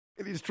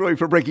It is Troy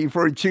for Brekkie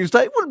for a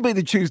Tuesday. It wouldn't be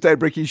the Tuesday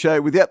Brekkie show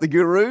without the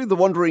guru, the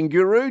wandering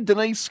guru.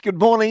 Denise, good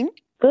morning.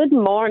 Good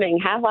morning.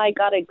 Have I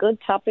got a good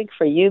topic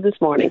for you this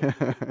morning?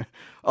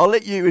 I'll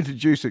let you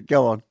introduce it.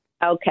 Go on.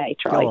 Okay,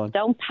 Go Troy. on.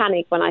 Don't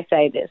panic when I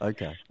say this.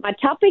 Okay. My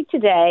topic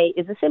today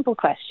is a simple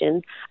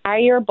question. Are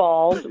your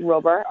balls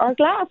rubber or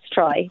glass,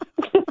 Troy?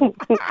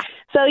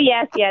 So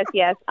yes.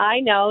 I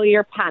know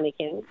you're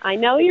panicking.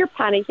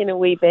 A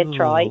wee bit,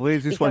 Troy.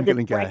 Where's this because one going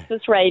to it's go?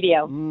 Breakfast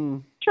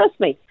radio. Trust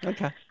me.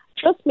 Okay.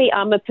 Trust me,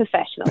 I'm a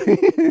professional.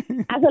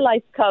 As a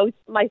life coach,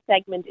 my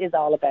segment is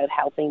all about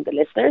helping the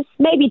listeners,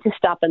 maybe to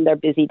stop in their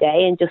busy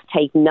day and just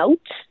take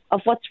note of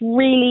what's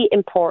really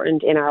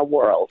important in our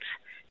world.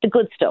 The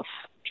good stuff,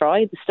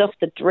 Troy, the stuff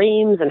that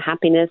dreams and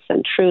happiness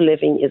and true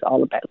living is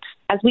all about.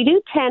 As we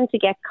do tend to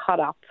get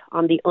caught up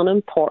on the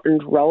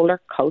unimportant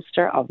roller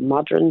coaster of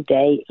modern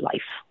day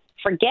life,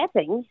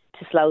 forgetting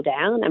to slow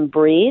down and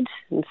breathe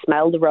and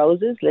smell the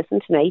roses, listen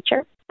to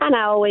nature, and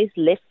always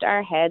lift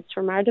our heads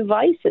from our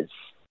devices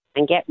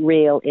and get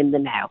real in the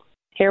now.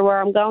 Hear where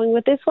I'm going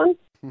with this one?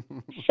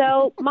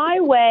 So my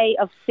way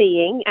of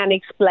seeing and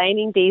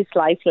explaining these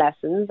life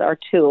lessons or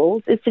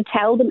tools is to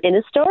tell them in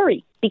a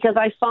story, because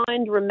I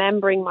find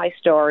remembering my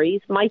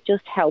stories might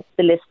just help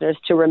the listeners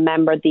to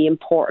remember the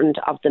importance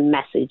of the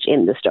message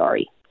in the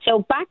story. So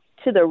back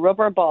to the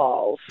rubber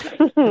balls.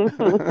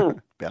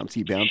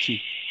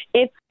 Bouncy.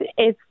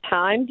 It's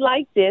times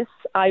like this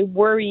I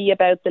worry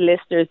about the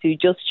listeners who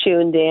just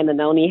tuned in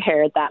and only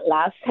heard that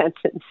last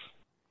sentence.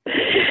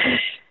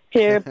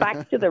 Here,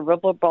 back to the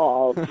rubber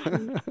balls.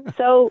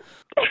 So,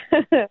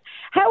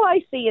 how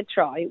I see it,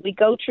 Troy, we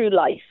go through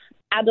life,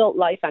 adult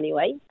life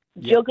anyway,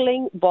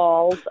 juggling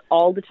balls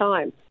all the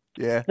time.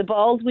 Yeah. The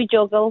balls we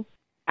juggle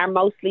are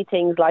mostly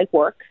things like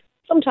work,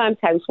 sometimes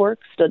housework,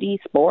 study,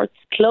 sports,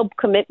 club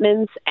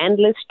commitments,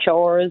 endless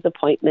chores,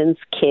 appointments,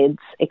 kids,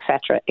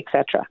 etc.,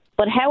 etc.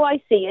 But how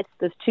I see it,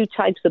 there's two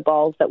types of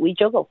balls that we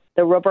juggle,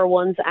 the rubber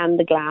ones and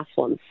the glass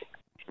ones.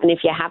 And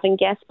if you haven't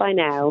guessed by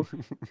now,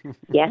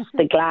 yes,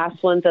 the glass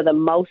ones are the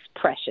most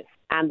precious.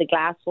 And the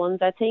glass ones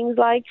are things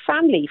like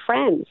family,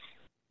 friends,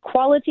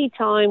 quality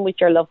time with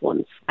your loved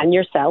ones and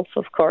yourself,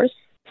 of course,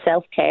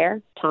 self-care,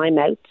 time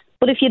out.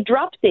 But if you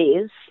drop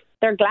these,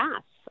 they're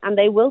glass and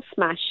they will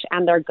smash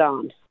and they're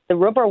gone. The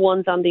rubber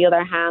ones, on the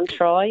other hand,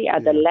 Troy, are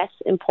the less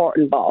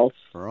important balls.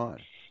 Right.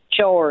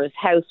 Chores,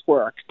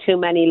 housework, too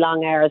many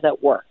long hours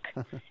at work,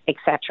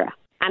 etc.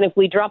 And if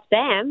we drop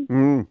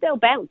them, they'll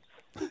bounce.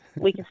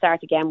 We can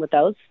start again with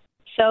those.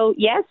 So,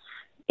 yes,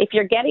 if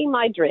you're getting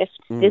my drift,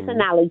 this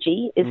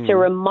analogy is to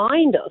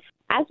remind us,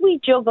 as we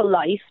juggle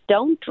life,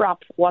 don't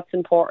drop what's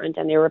important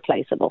and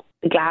irreplaceable.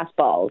 The glass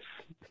balls.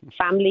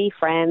 Family,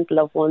 friends,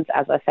 loved ones,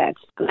 as I said.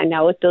 And I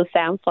know it does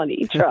sound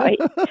funny, Troy,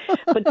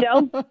 but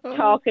don't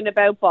talking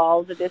about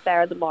balls at this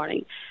hour of the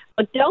morning.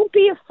 But don't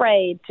be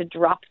afraid to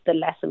drop the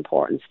less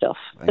important stuff,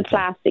 the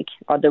plastic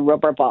or the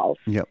rubber balls.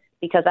 Yep.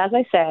 Because, as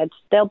I said,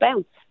 they'll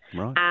bounce.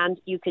 Right.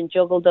 And you can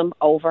juggle them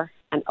over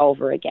and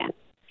over again.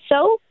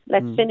 So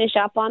let's finish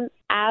up on,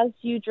 as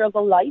you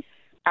juggle life,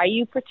 are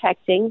you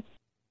protecting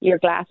your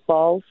glass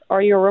balls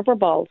or your rubber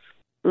balls?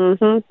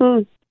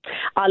 I'll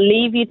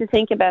leave you to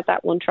think about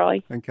that one,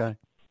 Troy. Okay.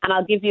 And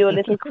I'll give you a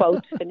little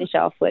quote to finish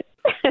off with.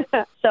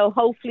 So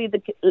hopefully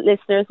the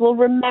listeners will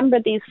remember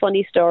these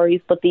funny stories,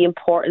 but the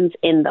importance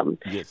in them.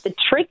 Yes. The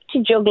trick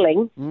to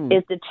juggling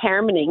is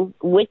determining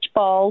which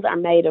balls are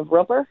made of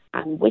rubber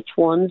and which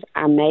ones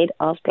are made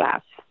of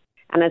glass.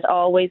 And as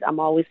always, I'm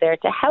always there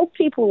to help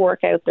people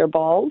work out their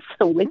balls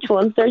and which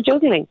ones they're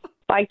juggling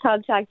by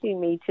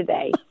contacting me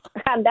today.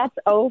 And that's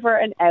over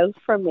and out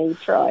from me,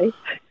 Troy.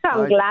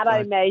 I'm glad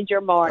I made your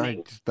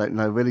morning. I just don't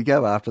know where to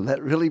go after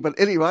that, really. But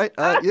anyway,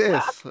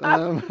 yes.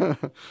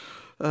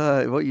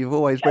 Well, you've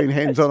always been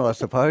hands-on, I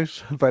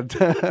suppose. But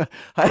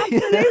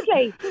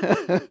Absolutely.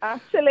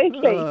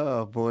 Absolutely.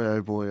 Oh,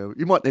 boy.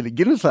 You might need a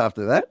Guinness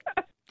after that.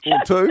 Or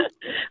two.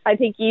 I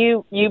think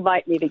you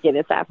might need a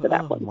Guinness after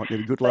that one. Might need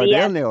a good lie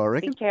down now, I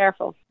reckon. Be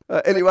careful.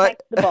 Anyway,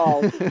 Protect the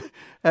balls.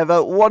 Have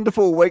a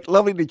wonderful week.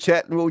 Lovely to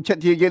chat, and we'll chat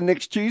to you again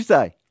next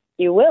Tuesday.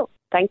 You will.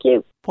 Thank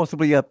you.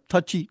 Possibly a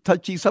touchy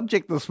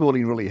subject this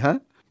morning, really, huh?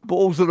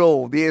 Balls and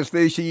all. Yes,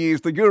 there she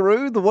is, the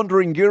guru, the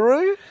wandering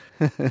guru.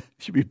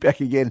 She'll be back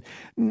again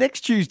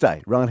next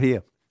Tuesday, right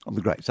here on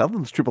the Great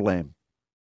Southern's Triple M.